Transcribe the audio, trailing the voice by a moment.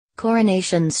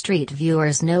Coronation Street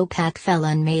viewers know Pat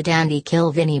Phelan made Andy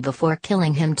kill Vinnie before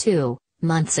killing him 2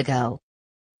 months ago.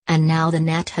 And now the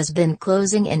net has been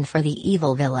closing in for the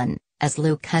evil villain, as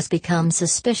Luke has become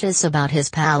suspicious about his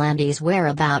pal Andy's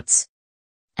whereabouts.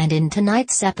 And in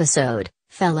tonight's episode,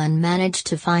 Phelan managed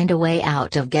to find a way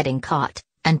out of getting caught,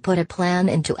 and put a plan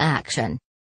into action.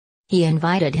 He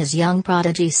invited his young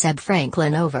prodigy Seb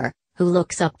Franklin over, who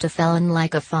looks up to Phelan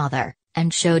like a father,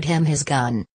 and showed him his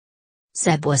gun.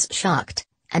 Seb was shocked,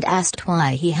 and asked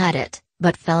why he had it,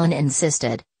 but Phelan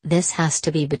insisted, "This has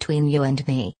to be between you and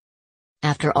me.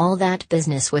 After all that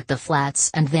business with the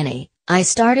flats and Vinnie, I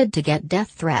started to get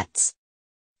death threats.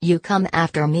 You come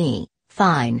after me,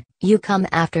 fine, you come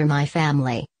after my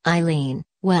family, Eileen,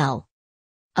 well.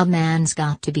 A man's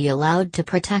got to be allowed to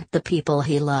protect the people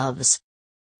he loves."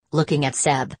 Looking at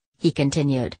Seb, he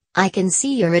continued, "I can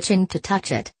see you're itching to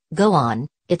touch it, go on,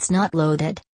 it's not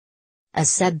loaded." As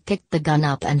Seb picked the gun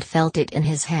up and felt it in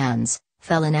his hands,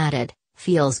 Phelan added,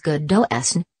 "Feels good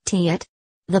doesn't it?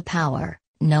 The power,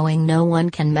 knowing no one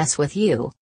can mess with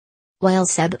you." While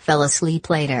Seb fell asleep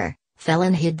later,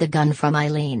 Phelan hid the gun from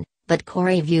Eileen, but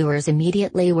Corey viewers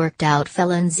immediately worked out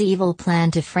Phelan's evil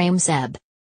plan to frame Seb.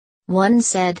 One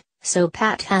said, "So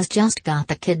Pat has just got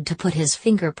the kid to put his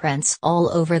fingerprints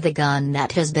all over the gun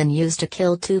that has been used to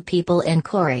kill 2 people in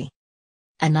Corey."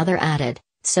 Another added,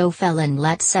 "So Phelan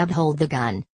let Seb hold the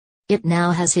gun. It now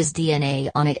has his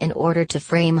DNA on it in order to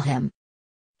frame him."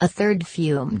 A third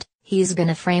fumed, "He's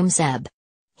gonna frame Seb.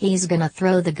 He's gonna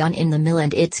throw the gun in the mill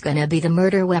and it's gonna be the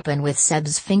murder weapon with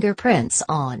Seb's fingerprints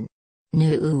on.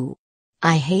 No.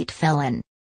 I hate Phelan."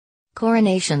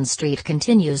 Coronation Street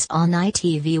continues on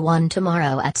ITV1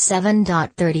 tomorrow at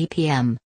 7:30 p.m.